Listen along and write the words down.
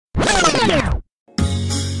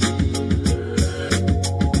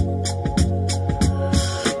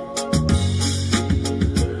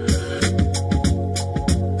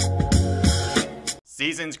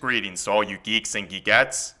Season's greetings to all you geeks and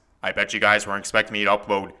geekettes. I bet you guys weren't expecting me to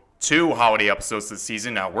upload 2 holiday episodes this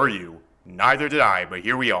season, now were you? Neither did I, but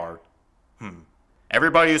here we are.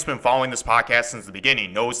 Everybody who's been following this podcast since the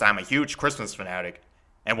beginning knows that I'm a huge Christmas fanatic,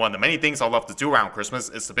 and one of the many things I love to do around Christmas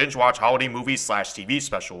is to binge watch holiday movies / TV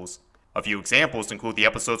specials. A few examples include the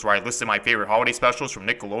episodes where I listed my favorite holiday specials from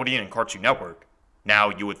Nickelodeon and Cartoon Network. Now,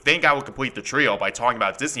 you would think I would complete the trio by talking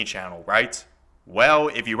about Disney Channel, right? Well,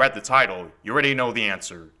 if you read the title, you already know the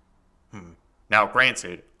answer. Now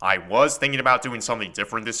granted, I was thinking about doing something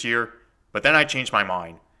different this year, but then I changed my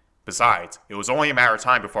mind. Besides, it was only a matter of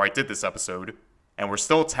time before I did this episode, and we're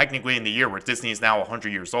still technically in the year where Disney is now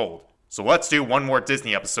 100 years old. So let's do one more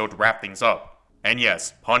Disney episode to wrap things up. And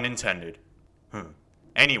yes, pun intended.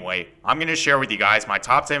 Anyway, I'm going to share with you guys my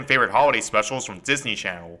top 10 favorite holiday specials from Disney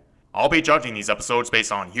Channel. I'll be judging these episodes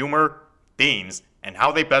based on humor, themes, and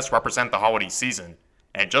how they best represent the holiday season.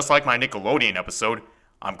 And just like my Nickelodeon episode,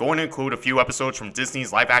 I'm going to include a few episodes from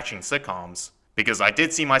Disney's live-action sitcoms, because I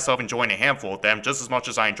did see myself enjoying a handful of them just as much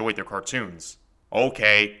as I enjoyed their cartoons.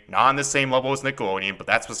 Okay, not on the same level as Nickelodeon, but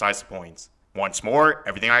that's besides the point. Once more,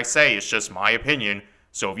 everything I say is just my opinion,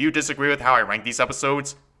 so if you disagree with how I rank these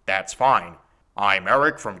episodes, that's fine. I'm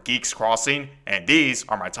Eric from Geeks Crossing, and these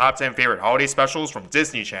are my top 10 favorite holiday specials from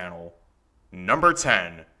Disney Channel. Number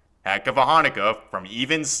 10. Heck of a Hanukkah from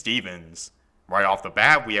Even Stevens. Right off the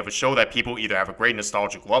bat, we have a show that people either have a great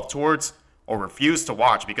nostalgic love towards, or refuse to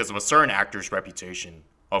watch because of a certain actor's reputation.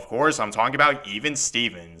 Of course, I'm talking about Even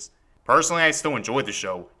Stevens. Personally, I still enjoyed the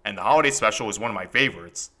show, and the holiday special is one of my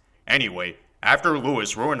favorites. Anyway, after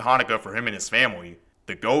Louis ruined Hanukkah for him and his family,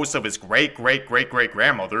 the ghost of his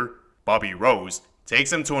great-great-great-great-grandmother, Bubby Rose,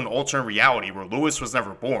 takes him to an alternate reality where Louis was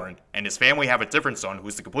never born, and his family have a different son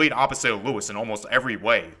who's the complete opposite of Louis in almost every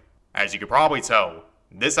way. As you can probably tell,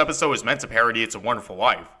 this episode is meant to parody It's a Wonderful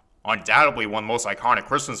Life, undoubtedly one of the most iconic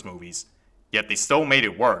Christmas movies, yet they still made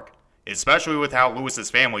it work, especially with how Louis's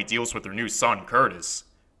family deals with their new son, Curtis,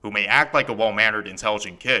 who may act like a well-mannered,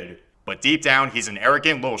 intelligent kid, but deep down he's an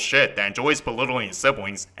arrogant little shit that enjoys belittling his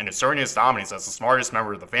siblings and asserting his dominance as the smartest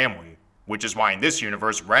member of the family, which is why in this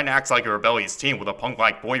universe Ren acts like a rebellious teen with a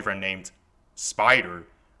punk-like boyfriend named Spider,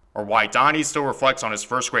 or why Donnie still reflects on his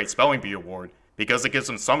first grade spelling bee award, because it gives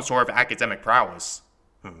him some sort of academic prowess.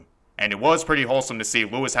 And it was pretty wholesome to see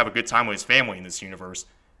Louis have a good time with his family in this universe,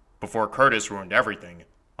 before Curtis ruined everything,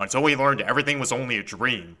 until he learned everything was only a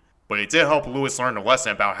dream. But it did help Louis learn a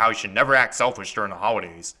lesson about how he should never act selfish during the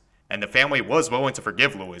holidays, and the family was willing to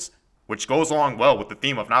forgive Louis, which goes along well with the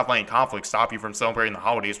theme of not letting conflict stop you from celebrating the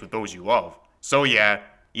holidays with those you love. So yeah,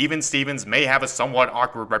 Even Stevens may have a somewhat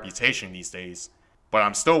awkward reputation these days, but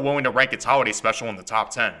I'm still willing to rank its holiday special in the top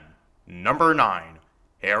 10. Number 9.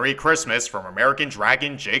 Harry Christmas from American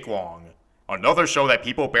Dragon Jake Long. Another show that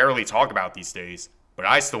people barely talk about these days, but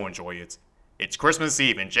I still enjoy it. It's Christmas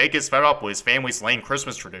Eve and Jake is fed up with his family's lame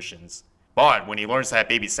Christmas traditions. But when he learns that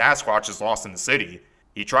baby Sasquatch is lost in the city,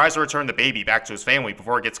 he tries to return the baby back to his family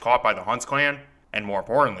before it gets caught by the Hunt clan, and more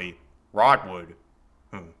importantly, Rodwood.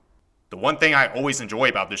 The one thing I always enjoy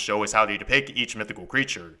about this show is how they depict each mythical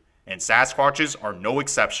creature, and Sasquatches are no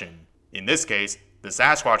exception. In this case, the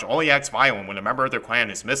Sasquatch only acts violent when a member of their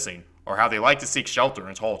clan is missing, or how they like to seek shelter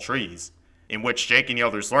in tall trees, in which Jake and the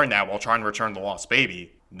others learn that while trying to return the lost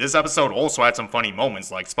baby. This episode also had some funny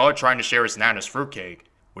moments like Spud trying to share his Nana's fruitcake,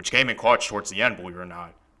 which came in clutch towards the end, believe it or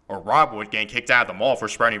not, or Rodwood getting kicked out of the mall for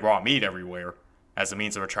spreading raw meat everywhere, as a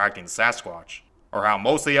means of attracting the Sasquatch, or how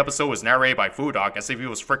most of the episode was narrated by Fudok as if he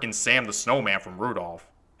was frickin' Sam the Snowman from Rudolph.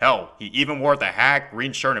 Hell, he even wore the hat,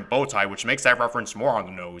 green shirt, and bow tie, which makes that reference more on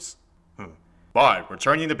the nose. But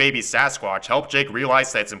returning the baby Sasquatch helped Jake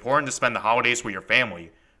realize that it's important to spend the holidays with your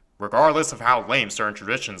family, regardless of how lame certain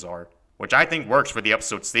traditions are, which I think works for the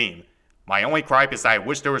episode's theme. My only gripe is that I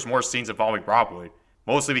wish there was more scenes involving Rodwood,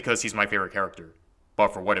 mostly because he's my favorite character.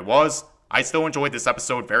 But for what it was, I still enjoyed this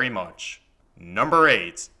episode very much. Number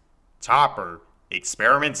 8. Topper,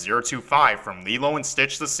 Experiment 025 from Lilo and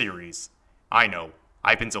Stitch the series. I know,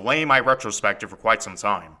 I've been delaying my retrospective for quite some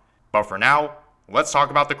time, but for now, let's talk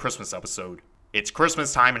about the Christmas episode. It's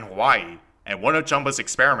Christmas time in Hawaii, and one of Jumba's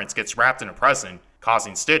experiments gets wrapped in a present,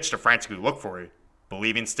 causing Stitch to frantically look for it.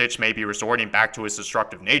 Believing Stitch may be resorting back to his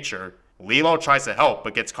destructive nature, Lilo tries to help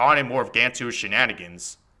but gets caught in more of Gantu's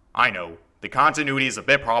shenanigans. I know, the continuity is a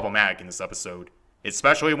bit problematic in this episode,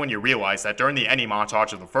 especially when you realize that during the ending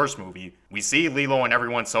montage of the first movie, we see Lilo and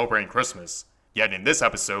everyone celebrating Christmas. Yet in this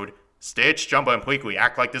episode, Stitch, Jumba, and Pleakley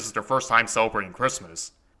act like this is their first time celebrating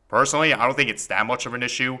Christmas. Personally, I don't think it's that much of an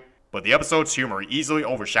issue, but the episode's humor easily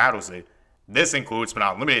overshadows it. This includes, but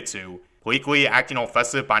not limited to, Bleakley acting all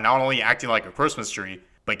festive by not only acting like a Christmas tree,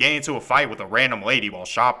 but getting into a fight with a random lady while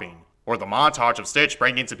shopping, or the montage of Stitch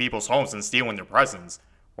breaking into people's homes and stealing their presents,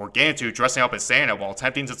 or Gantu dressing up as Santa while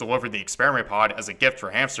attempting to deliver the experiment pod as a gift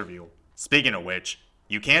for Hamsterville. Speaking of which,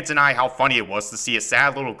 you can't deny how funny it was to see a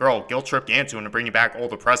sad little girl guilt-trip Gantu into bringing back all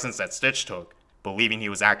the presents that Stitch took, believing he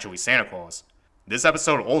was actually Santa Claus. This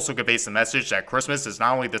episode also conveys the message that Christmas is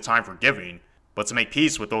not only the time for giving, but to make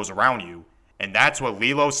peace with those around you, and that's what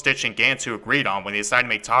Lilo, Stitch, and Gantu agreed on when they decided to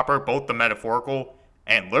make Topper both the metaphorical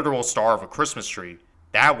and literal star of a Christmas tree.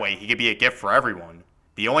 That way, he could be a gift for everyone.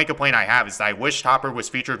 The only complaint I have is that I wish Topper was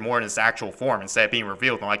featured more in his actual form instead of being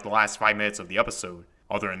revealed in like the last 5 minutes of the episode.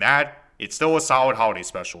 Other than that, it's still a solid holiday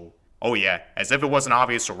special. Oh yeah, as if it wasn't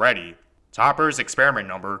obvious already, Topper's experiment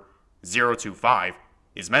number, 025,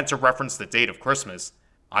 is meant to reference the date of Christmas.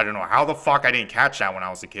 I don't know how the fuck I didn't catch that when I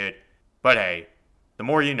was a kid, but hey, the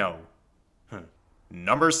more you know.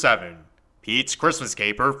 Number 7, Pete's Christmas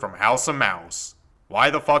Caper from House of Mouse. Why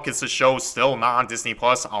the fuck is this show still not on Disney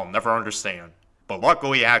Plus, I'll never understand. But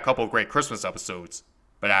luckily it had a couple of great Christmas episodes.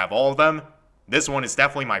 But out of all of them, this one is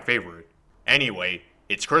definitely my favorite. Anyway,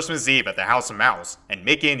 it's Christmas Eve at the House of Mouse, and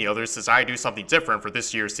Mickey and the others decide to do something different for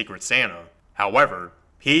this year's Secret Santa. However,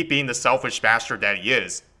 Pete, being the selfish bastard that he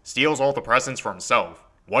is, steals all the presents for himself.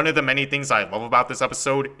 One of the many things I love about this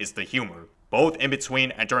episode is the humor, both in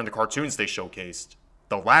between and during the cartoons they showcased.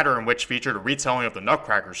 The latter in which featured a retelling of the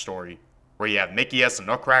Nutcracker story, where you have Mickey as the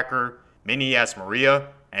Nutcracker, Minnie as Maria,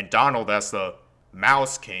 and Donald as the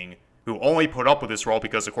Mouse King, who only put up with this role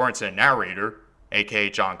because according to the narrator, aka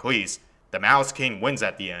John Cleese, the Mouse King wins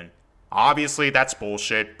at the end. Obviously that's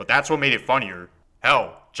bullshit, but that's what made it funnier.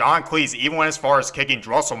 Hell, John Cleese even went as far as kicking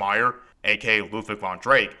Drosselmeyer, aka Ludwig von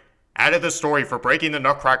Drake, out of the story for breaking the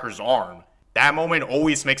Nutcracker's arm. That moment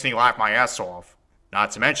always makes me laugh my ass off.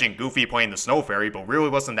 Not to mention Goofy playing the Snow Fairy, but really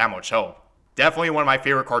wasn't that much help. Definitely one of my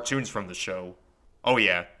favorite cartoons from the show. Oh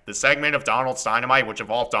yeah, the segment of Donald's Dynamite which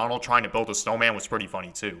involved Donald trying to build a snowman was pretty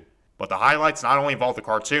funny too. But the highlights not only involve the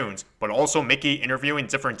cartoons, but also Mickey interviewing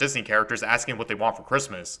different Disney characters asking what they want for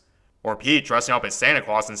Christmas. Or Pete dressing up as Santa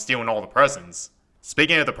Claus and stealing all the presents.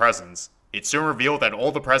 Speaking of the presents, it's soon revealed that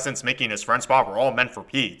all the presents Mickey and his friends bought were all meant for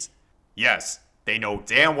Pete. Yes, they know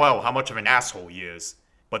damn well how much of an asshole he is,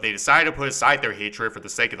 but they decided to put aside their hatred for the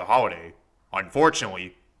sake of the holiday.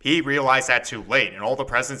 Unfortunately, Pete realized that too late and all the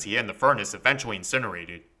presents he hid in the furnace eventually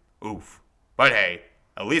incinerated. Oof. But hey,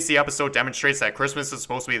 at least the episode demonstrates that Christmas is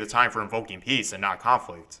supposed to be the time for invoking peace and not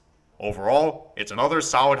conflict. Overall, it's another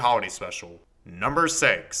solid holiday special. Number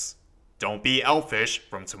 6. Don't Be Elfish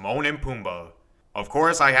from Timon and Pumbaa. Of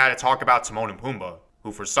course I had to talk about Timon and Pumbaa,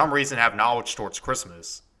 who for some reason have knowledge towards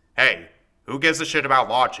Christmas. Hey, who gives a shit about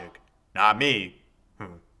logic? Not me.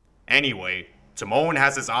 Anyway, Timon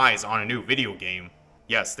has his eyes on a new video game.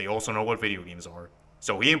 Yes, they also know what video games are.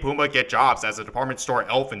 So he and Pumbaa get jobs as a department store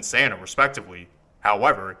elf and Santa, respectively.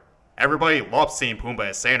 However, everybody loves seeing Pumbaa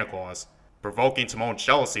as Santa Claus, provoking Timon's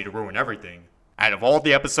jealousy to ruin everything. Out of all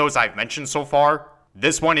the episodes I've mentioned so far,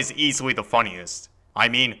 this one is easily the funniest. I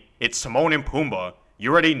mean, it's Timon and Pumbaa.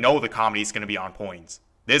 You already know the comedy's gonna be on point.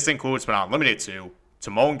 This includes, but not limited to,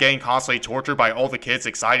 Timon getting constantly tortured by all the kids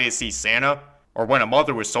excited to see Santa, or when a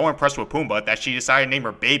mother was so impressed with Pumbaa that she decided to name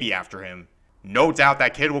her baby after him. No doubt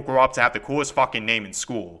that kid will grow up to have the coolest fucking name in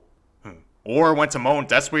school. Or when Timon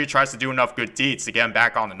desperately tries to do enough good deeds to get him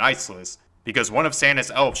back on the nice list, because one of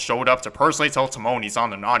Santa's elves showed up to personally tell Timon he's on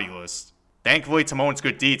the naughty list. Thankfully, Timon's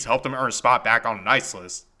good deeds helped him earn a spot back on the nice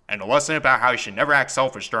list, and a lesson about how he should never act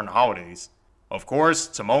selfish during the holidays. Of course,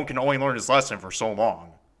 Timon can only learn his lesson for so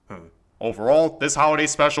long. Overall, this holiday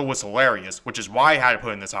special was hilarious, which is why I had to put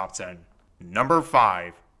it in the top 10. Number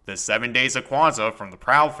 5. The 7 Days of Kwanzaa from the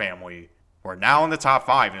Proud Family. We're now in the top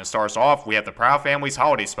 5, and to start us off, we have the Proud Family's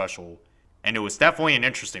holiday special. And it was definitely an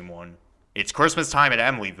interesting one. It's Christmas time at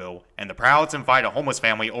Emilyville, and the Prouds invite a homeless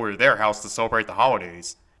family over to their house to celebrate the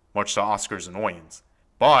holidays, much to Oscar's annoyance.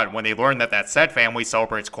 But when they learn that that said family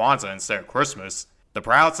celebrates Kwanzaa instead of Christmas, the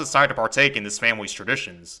Prouds decide to partake in this family's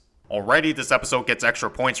traditions. Already, this episode gets extra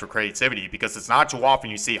points for creativity because it's not too often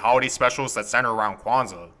you see holiday specials that center around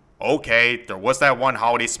Kwanzaa. Okay, there was that one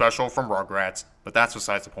holiday special from Rugrats, but that's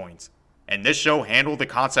besides the point. And this show handled the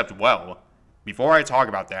concept well. Before I talk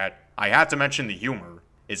about that, I have to mention the humor,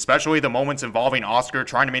 especially the moments involving Oscar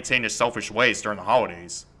trying to maintain his selfish ways during the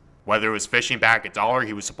holidays. Whether it was fishing back $1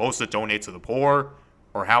 he was supposed to donate to the poor,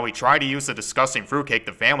 or how he tried to use the disgusting fruitcake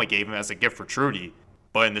the family gave him as a gift for Trudy.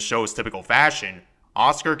 But in the show's typical fashion,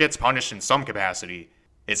 Oscar gets punished in some capacity,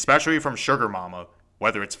 especially from Sugar Mama,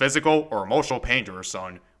 whether it's physical or emotional pain to her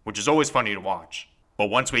son, which is always funny to watch. But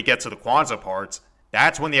once we get to the Kwanzaa parts,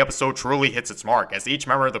 that's when the episode truly hits its mark, as each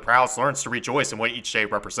member of the Prouds learns to rejoice in what each day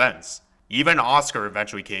represents. Even Oscar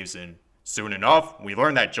eventually caves in. Soon enough, we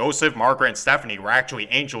learn that Joseph, Margaret, and Stephanie were actually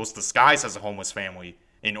angels disguised as a homeless family,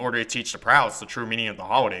 in order to teach the Prouds the true meaning of the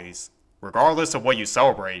holidays. Regardless of what you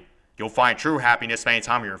celebrate, you'll find true happiness spending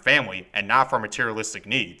time with your family and not for materialistic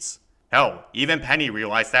needs. Hell, even Penny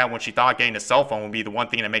realized that when she thought getting a cell phone would be the one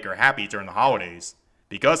thing to make her happy during the holidays.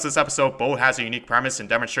 Because this episode both has a unique premise and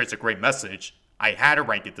demonstrates a great message, I had to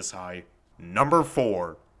rank it this high. Number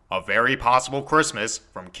 4. A Very Possible Christmas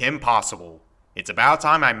from Kim Possible. It's about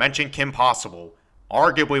time I mentioned Kim Possible,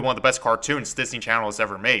 arguably one of the best cartoons Disney Channel has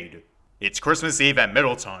ever made. It's Christmas Eve at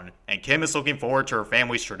Middletown, and Kim is looking forward to her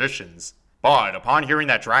family's traditions. But upon hearing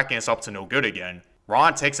that Draken is up to no good again,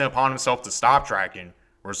 Ron takes it upon himself to stop Draken,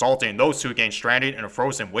 resulting in those two getting stranded in a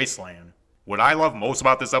frozen wasteland. What I love most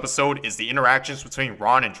about this episode is the interactions between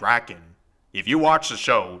Ron and Draken. If you watch the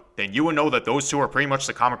show, then you will know that those two are pretty much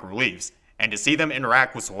the comic reliefs, and to see them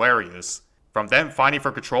interact was hilarious. From them fighting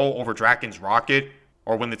for control over Draken's rocket,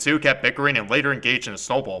 or when the two kept bickering and later engaged in a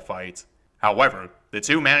snowball fight. However, the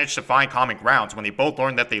two managed to find common ground when they both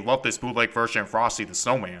learned that they loved this bootleg version of Frosty the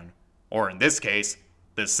Snowman. Or in this case,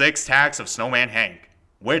 the 6 Tags of Snowman Hank,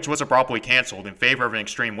 which was abruptly cancelled in favor of an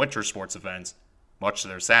extreme winter sports event, much to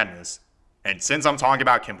their sadness. And since I'm talking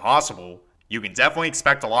about Kim Possible, you can definitely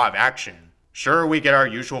expect a lot of action. Sure, we get our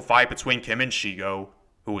usual fight between Kim and Shigo,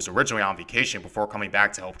 who was originally on vacation before coming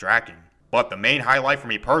back to help Draken. But the main highlight for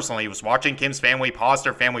me personally was watching Kim's family pause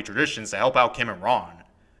their family traditions to help out Kim and Ron.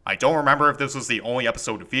 I don't remember if this was the only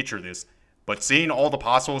episode to feature this, but seeing all the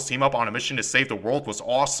Possibles team up on a mission to save the world was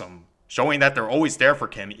awesome, showing that they're always there for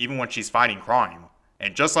Kim even when she's fighting crime.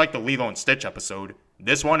 And just like the Lilo and Stitch episode,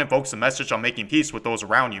 this one invokes a message on making peace with those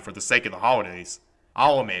around you for the sake of the holidays.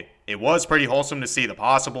 I'll admit, it was pretty wholesome to see the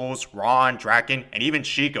Possibles, Ron, Draken, and even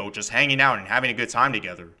Shigo just hanging out and having a good time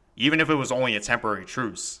together, even if it was only a temporary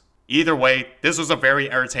truce. Either way, this was a very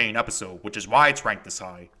entertaining episode, which is why it's ranked this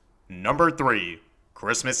high. Number 3.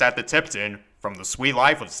 Christmas at the Tipton from The Sweet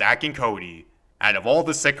Life of Zack and Cody. Out of all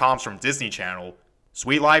the sitcoms from Disney Channel,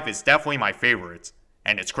 Sweet Life is definitely my favorite,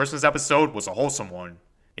 and its Christmas episode was a wholesome one.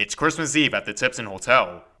 It's Christmas Eve at the Tipton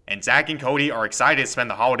Hotel, and Zack and Cody are excited to spend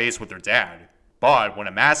the holidays with their dad. But when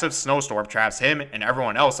a massive snowstorm traps him and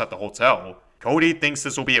everyone else at the hotel, Cody thinks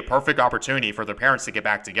this will be a perfect opportunity for their parents to get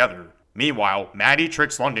back together. Meanwhile, Maddie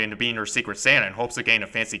tricks London into being her secret Santa in hopes of getting a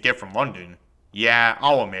fancy gift from London. Yeah,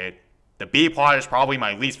 I'll admit, the B-plot is probably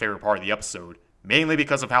my least favorite part of the episode, mainly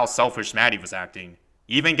because of how selfish Maddie was acting.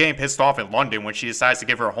 Even getting pissed off at London when she decides to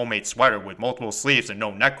give her a homemade sweater with multiple sleeves and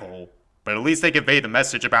no neck hole. But at least they convey the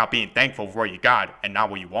message about being thankful for what you got and not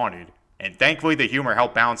what you wanted. And thankfully the humor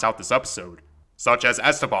helped balance out this episode. Such as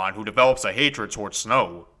Esteban, who develops a hatred towards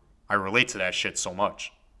snow. I relate to that shit so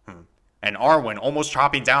much. And Arwen almost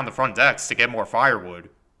chopping down the front decks to get more firewood.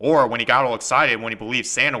 Or when he got all excited when he believed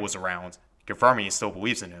Santa was around, confirming he still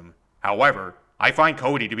believes in him. However, I find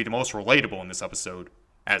Cody to be the most relatable in this episode.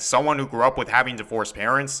 As someone who grew up with having divorced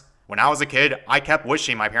parents, when I was a kid, I kept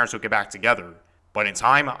wishing my parents would get back together. But in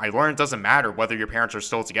time, I learned it doesn't matter whether your parents are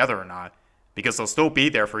still together or not, because they'll still be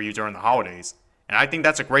there for you during the holidays. And I think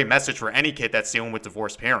that's a great message for any kid that's dealing with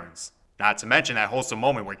divorced parents. Not to mention that wholesome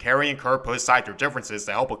moment where Carrie and Kurt put aside their differences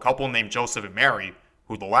to help a couple named Joseph and Mary,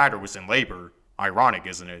 who the latter was in labor. Ironic,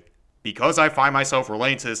 isn't it? Because I find myself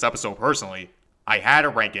relating to this episode personally, I had to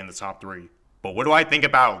rank it in the top 3. But what do I think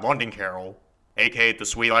about London Carol, aka the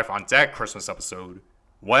Sweet Life on Deck Christmas episode?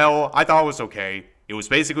 Well, I thought it was okay. It was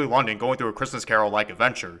basically London going through a Christmas Carol-like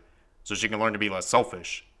adventure, so she can learn to be less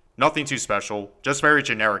selfish. Nothing too special, just very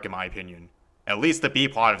generic in my opinion. At least the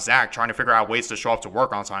B-plot of Zack trying to figure out ways to show up to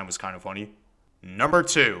work on time was kind of funny. Number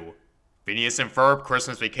 2. Phineas and Ferb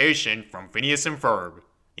Christmas Vacation from Phineas and Ferb.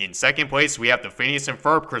 In second place, we have the Phineas and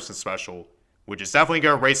Ferb Christmas Special, which is definitely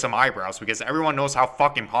going to raise some eyebrows because everyone knows how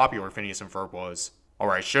fucking popular Phineas and Ferb was.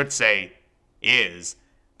 Or I should say, is,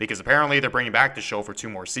 because apparently they're bringing back the show for 2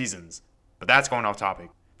 more seasons. But that's going off topic.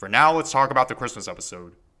 For now, let's talk about the Christmas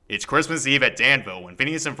episode. It's Christmas Eve at Danville when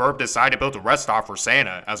Phineas and Ferb decide to build a rest stop for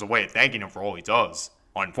Santa as a way of thanking him for all he does.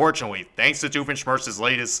 Unfortunately, thanks to Doofenshmirtz's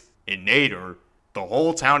latest Nader, the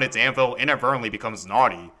whole town at Danville inadvertently becomes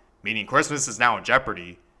naughty, meaning Christmas is now in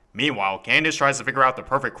jeopardy. Meanwhile, Candace tries to figure out the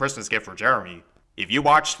perfect Christmas gift for Jeremy. If you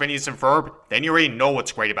watched Phineas and Ferb, then you already know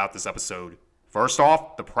what's great about this episode. First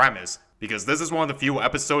off, the premise, because this is one of the few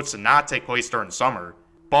episodes to not take place during summer.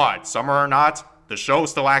 But, summer or not, the show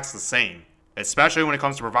still acts the same, especially when it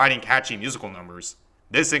comes to providing catchy musical numbers.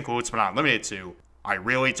 This includes, but not limited to, I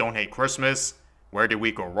Really Don't Hate Christmas, Where Did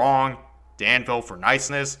We Go Wrong, Danville for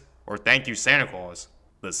Niceness, or Thank You Santa Claus.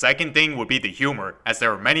 The second thing would be the humor, as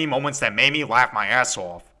there are many moments that made me laugh my ass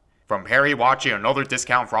off. From Harry watching another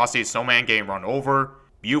discount Frosty Snowman getting run over,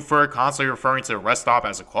 Buford constantly referring to the rest stop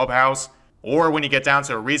as a clubhouse, or when you get down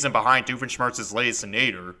to the reason behind Doofenshmirtz's latest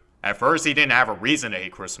nadir. At first he didn't have a reason to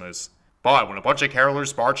hate Christmas, but when a bunch of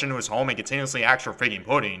carolers barged into his home and continuously asked for fig and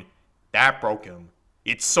pudding, that broke him.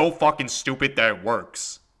 It's so fucking stupid that it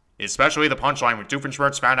works. Especially the punchline when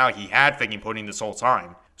Doofenshmirtz found out he had fig and pudding this whole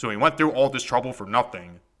time, so he went through all this trouble for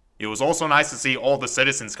nothing. It was also nice to see all the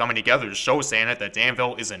citizens coming together to show Santa that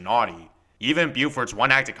Danville isn't naughty. Even Buford's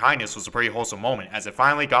one act of kindness was a pretty wholesome moment, as it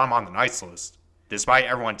finally got him on the nice list. Despite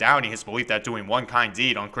everyone doubting his belief that doing one kind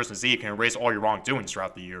deed on Christmas Eve can erase all your wrongdoings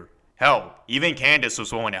throughout the year. Hell, even Candace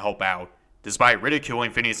was willing to help out, despite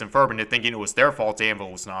ridiculing Phineas and Ferb into thinking it was their fault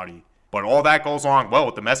Danville was naughty. But all that goes along well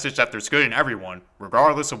with the message that there's good in everyone,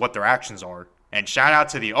 regardless of what their actions are. And shout out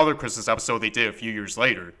to the other Christmas episode they did a few years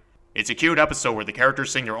later. It's a cute episode where the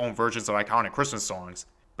characters sing their own versions of iconic Christmas songs,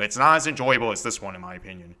 but it's not as enjoyable as this one in my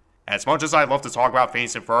opinion. As much as I'd love to talk about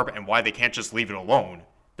Phineas and Ferb and why they can't just leave it alone,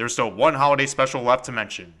 there's still one holiday special left to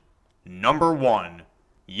mention. Number 1.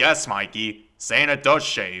 Yes, Mikey, Santa does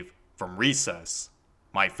shave, from Recess.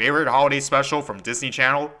 My favorite holiday special from Disney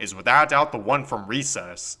Channel is without a doubt the one from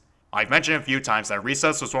Recess. I've mentioned a few times that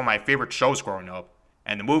Recess was one of my favorite shows growing up,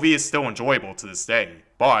 and the movie is still enjoyable to this day.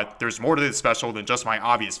 But there's more to this special than just my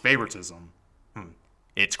obvious favoritism.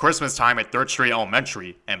 It's Christmas time at 3rd Street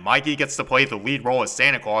Elementary, and Mikey gets to play the lead role as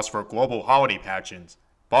Santa Claus for a global holiday pageant.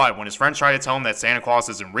 But when his friends try to tell him that Santa Claus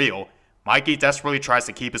isn't real, Mikey desperately tries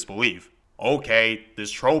to keep his belief. Okay,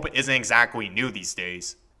 this trope isn't exactly new these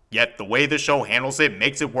days, yet the way the show handles it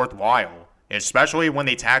makes it worthwhile, especially when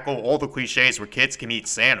they tackle all the cliches where kids can meet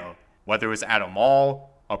Santa, whether it's at a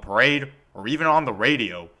mall, a parade, or even on the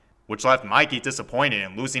radio, which left Mikey disappointed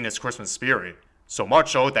in losing his Christmas spirit, so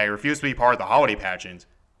much so that he refused to be part of the holiday pageant,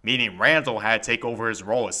 meaning Randall had to take over his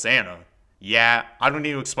role as Santa. Yeah, I don't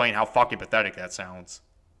need to explain how fucking pathetic that sounds.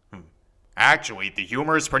 Actually, the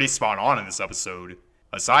humor is pretty spot on in this episode.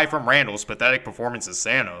 Aside from Randall's pathetic performance as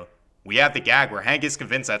Santa, we have the gag where Hank is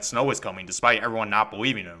convinced that snow is coming despite everyone not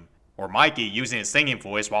believing him, or Mikey using his singing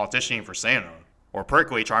voice while auditioning for Santa, or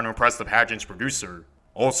Prickly trying to impress the pageant's producer.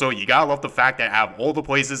 Also, you gotta love the fact that out of all the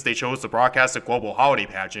places they chose to broadcast the global holiday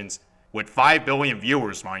pageants, with 5 billion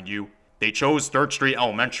viewers mind you, they chose 3rd Street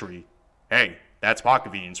Elementary. Hey, that's pocket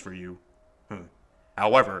convenience for you.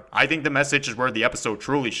 However, I think the message is where the episode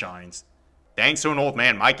truly shines. Thanks to an old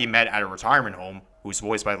man Mikey met at a retirement home, who's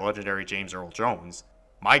voiced by the legendary James Earl Jones,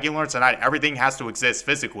 Mikey learns that not everything has to exist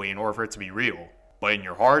physically in order for it to be real, but in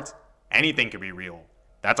your heart, anything can be real.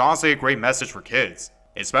 That's honestly a great message for kids,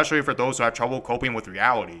 especially for those who have trouble coping with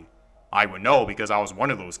reality. I would know because I was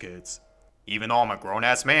one of those kids. Even though I'm a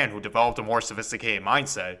grown-ass man who developed a more sophisticated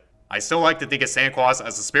mindset, I still like to think of Santa Claus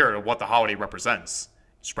as the spirit of what the holiday represents,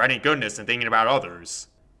 spreading goodness and thinking about others.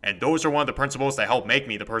 And those are one of the principles that helped make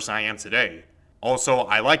me the person I am today. Also,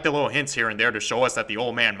 I like the little hints here and there to show us that the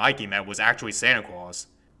old man Mikey met was actually Santa Claus.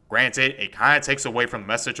 Granted, it kinda takes away from the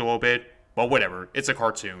message a little bit, but whatever, it's a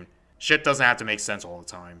cartoon. Shit doesn't have to make sense all the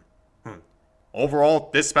time. Overall,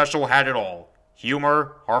 this special had it all.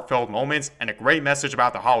 Humor, heartfelt moments, and a great message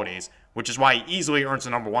about the holidays, which is why it easily earns the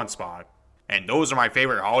number 1 spot. And those are my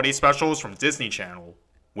favorite holiday specials from Disney Channel.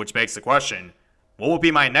 Which begs the question, what will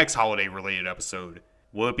be my next holiday related episode?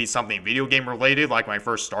 Will it be something video game related like when I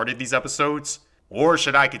first started these episodes? Or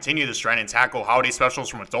should I continue this trend and tackle holiday specials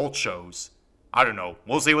from adult shows? I don't know,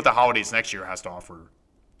 we'll see what the holidays next year has to offer.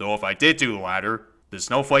 Though if I did do the latter, the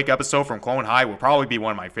Snowflake episode from Clone High would probably be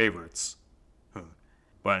one of my favorites.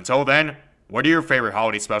 But until then, what are your favorite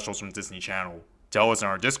holiday specials from Disney Channel? Tell us in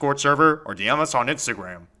our Discord server or DM us on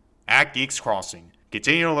Instagram, @GeeksCrossing.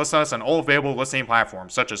 Continue to listen to us on all available listening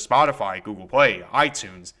platforms such as Spotify, Google Play,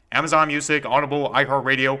 iTunes, Amazon Music, Audible,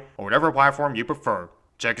 iHeartRadio, or whatever platform you prefer.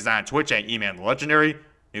 Check us out on Twitch at eMan the Legendary,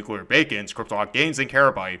 Nuclear Bacons, Cryptolock Games, and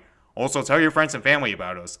Carabyte. Also tell your friends and family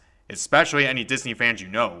about us, especially any Disney fans you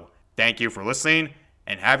know. Thank you for listening,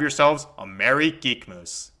 and have yourselves a Merry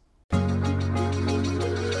Geekmas.